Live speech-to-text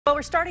Well,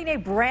 we're starting a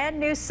brand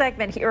new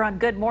segment here on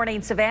Good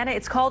Morning Savannah.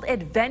 It's called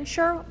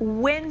Adventure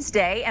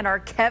Wednesday, and our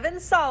Kevin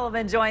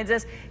Solomon joins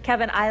us.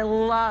 Kevin, I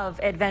love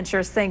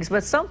adventurous things,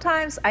 but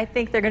sometimes I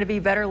think they're going to be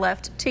better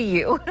left to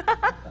you.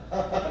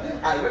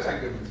 I wish I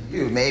could give them to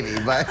you, maybe,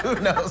 but who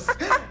knows?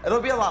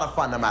 It'll be a lot of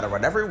fun no matter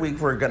what. Every week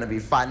we're going to be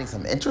finding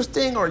some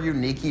interesting or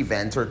unique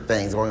events or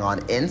things going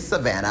on in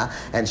Savannah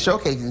and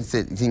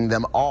showcasing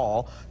them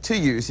all to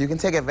you so you can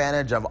take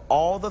advantage of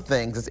all the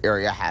things this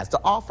area has to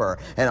offer.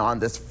 And on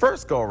this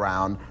first go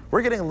around,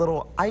 we're getting a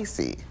little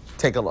icy.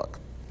 Take a look.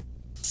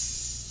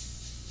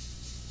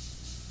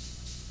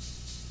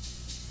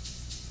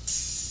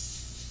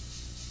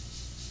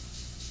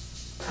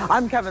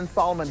 I'm Kevin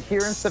Solomon here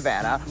in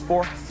Savannah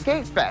for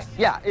Skate Fest.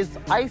 Yeah, it's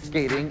ice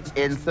skating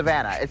in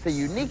Savannah. It's a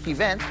unique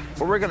event,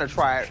 but we're going to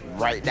try it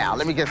right now.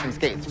 Let me get some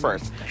skates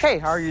first. Hey,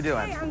 how are you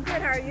doing? Hey, I'm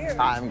good. How are you?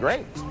 I'm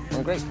great.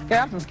 I'm great. Can I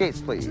have some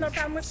skates, please? No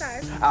problem. What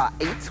size?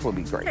 8 will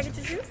be great. Can I get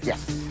your shoes?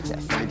 Yes,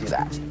 let me do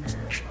that.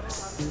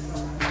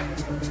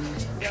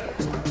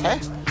 Okay.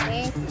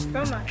 Thank you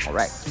so much. All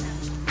right.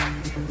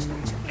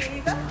 Here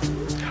you go.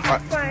 All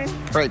right. Fine.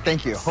 All right,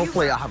 thank you.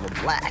 Hopefully I'll have a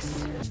blast.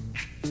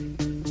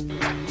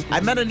 I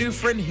met a new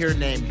friend here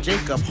named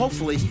Jacob.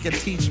 Hopefully he can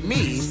teach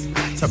me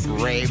to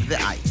brave the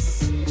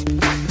ice.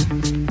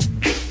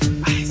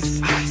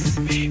 Ice, ice,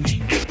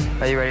 baby.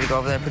 Are you ready to go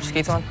over there and put your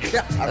skates on?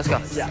 Yeah. Let's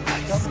go. Yeah.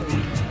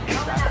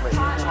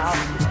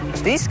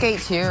 These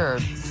skates here,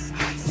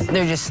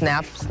 they're just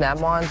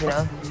snap-ons, you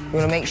know? You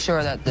want to make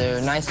sure that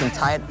they're nice and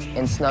tight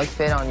and snug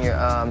fit on your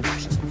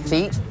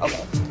feet.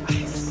 Okay.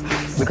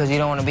 Because you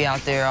don't want to be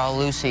out there all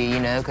loosey, you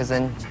know, because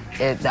then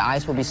the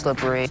ice will be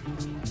slippery.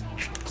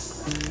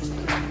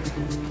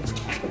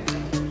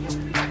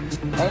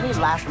 Any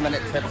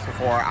last-minute tips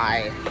before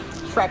I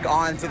trek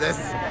on to this?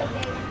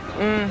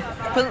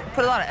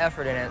 Put a lot of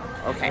effort in it.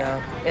 Okay. You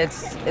know?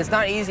 It's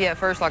not easy at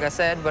first, like I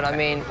said, but I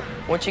mean,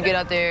 once you get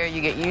out there,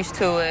 you get used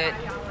to it.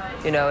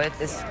 You know,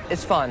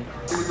 it's fun.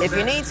 If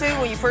you need to,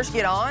 when you first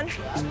get on,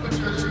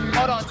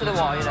 hold on to the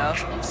wall, you know.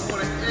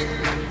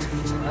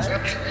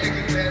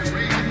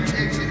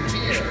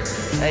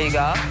 There you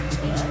go.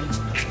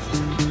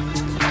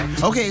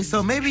 Okay,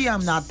 so maybe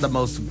I'm not the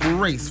most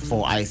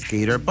graceful ice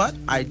skater, but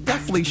I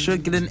definitely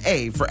should get an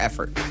A for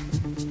effort.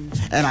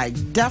 And I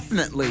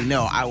definitely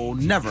know I will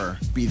never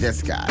be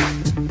this guy.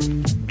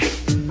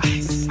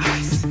 Ice,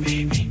 ice,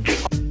 baby.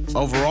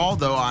 Overall,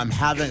 though, I'm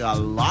having a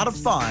lot of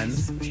fun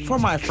for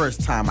my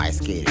first time ice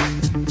skating.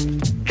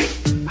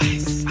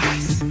 Ice,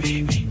 ice,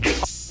 baby.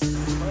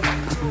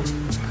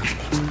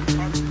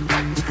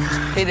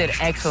 He did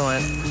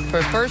excellent. For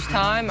the first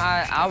time,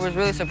 I was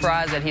really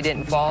surprised that he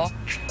didn't fall.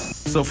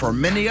 So for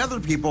many other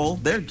people,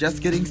 they're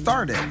just getting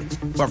started.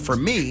 But for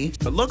me,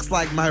 it looks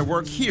like my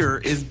work here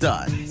is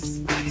done.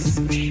 Ice,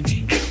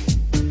 baby.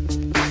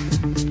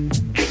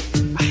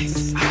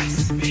 Ice,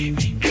 ice,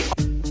 baby.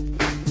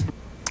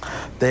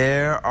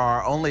 There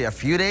are only a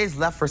few days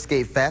left for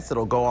Skate Fest.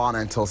 It'll go on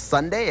until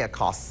Sunday. It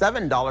costs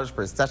 $7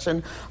 per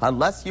session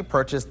unless you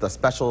purchase the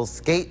special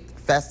Skate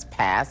Fest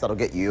Pass. That'll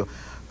get you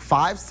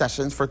 5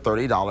 sessions for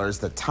 $30.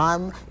 The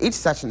time each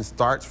session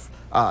starts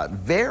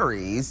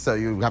varies, so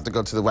you have to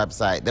go to the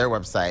website, their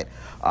website,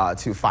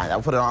 to find that.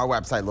 We'll put it on our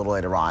website a little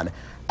later on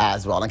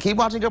as well. And keep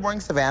watching Good Morning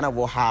Savannah.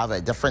 We'll have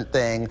a different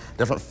thing,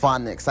 different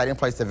fun, exciting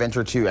place to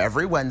venture to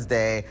every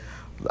Wednesday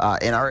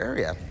in our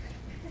area.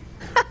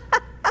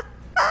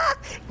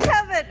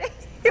 Kevin,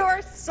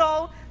 you're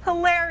so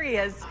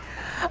hilarious.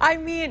 I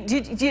mean,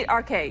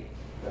 okay.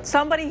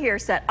 Somebody here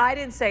said, I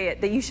didn't say it,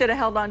 that you should have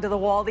held onto the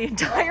wall the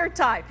entire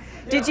time.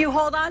 Yeah. Did you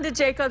hold on to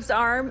Jacob's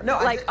arm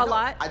a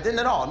lot? I didn't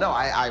at all. No,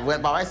 I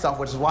went by myself,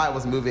 which is why I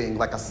was moving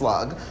like a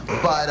slug.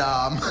 But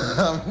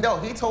no,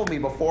 he told me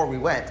before we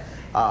went,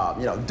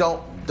 you know,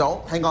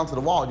 don't hang on to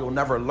the wall. You'll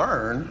never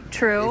learn.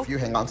 True. If you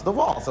hang on to the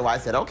wall. So I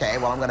said, okay,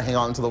 well, I'm going to hang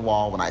on to the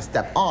wall when I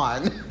step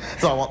on.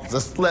 So I want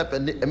to slip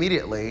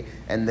immediately.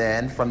 And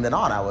then from then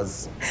on, I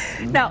was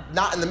not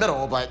in the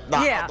middle, but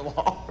not on the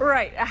wall.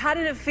 Right. How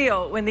did it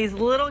feel when these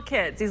little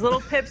kids, these little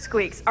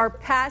pipsqueaks, are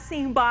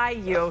passing by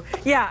you?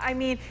 Yeah, I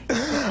mean,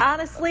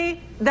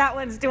 honestly, that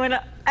one's doing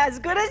as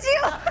good as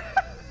you.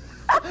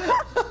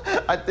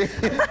 I think,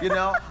 you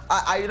know,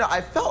 I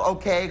felt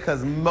okay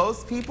because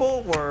most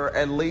people were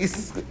at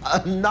least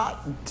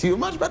not too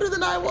much better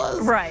than I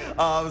was. Right.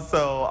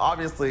 So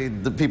obviously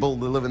the people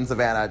who live in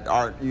Savannah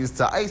aren't used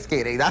to ice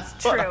skating. That's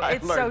true. What I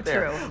it's learned so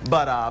there. true.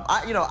 But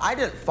I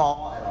didn't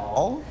fall at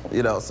all.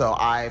 You know, so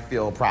I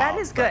feel proud. That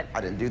is good.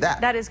 I didn't do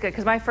that. That is good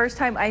because my first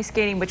time ice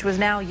skating, which was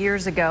now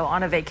years ago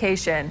on a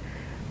vacation,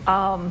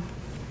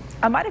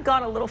 I might have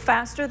gone a little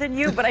faster than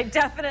you, but I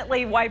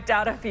definitely wiped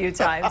out a few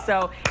times.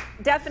 So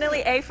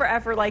definitely A for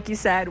effort, like you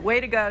said. Way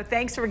to go.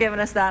 Thanks for giving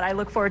us that. I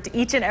look forward to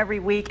each and every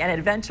week and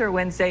Adventure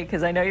Wednesday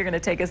because I know you're going to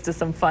take us to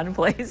some fun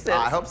places.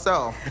 I hope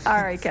so.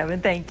 All right,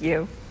 Kevin. Thank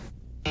you.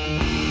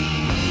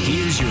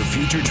 Here's your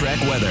future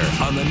track weather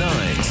on the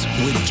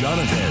 9s with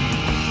Jonathan.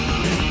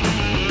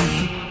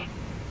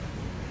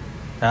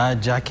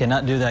 I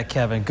cannot do that,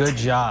 Kevin. Good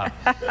job.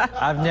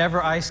 I've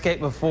never ice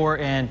skated before,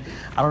 and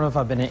I don't know if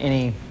I've been in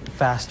any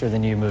faster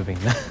than you moving.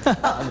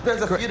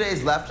 There's a few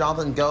days left,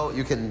 Jonathan. Go.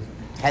 You can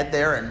head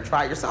there and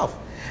try it yourself.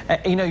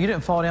 You know, you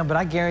didn't fall down, but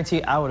I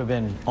guarantee I would have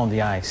been on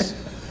the ice.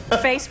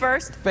 Face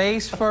first?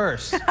 Face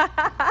first.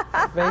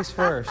 Face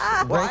first.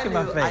 Well, Breaking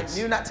my face. I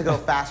knew not to go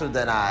faster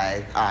than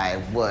I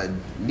would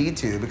need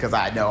to because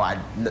I know I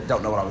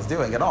don't know what I was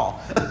doing at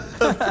all.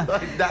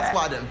 That's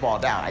why I didn't fall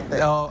down, I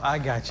think. Oh, I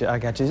got you. I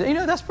got you. You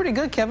know, that's pretty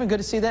good, Kevin. Good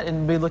to see that,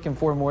 and be looking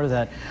forward more to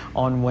that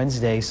on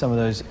Wednesday. Some of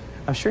those,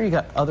 I'm sure you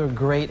got other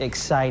great,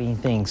 exciting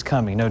things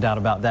coming, no doubt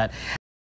about that.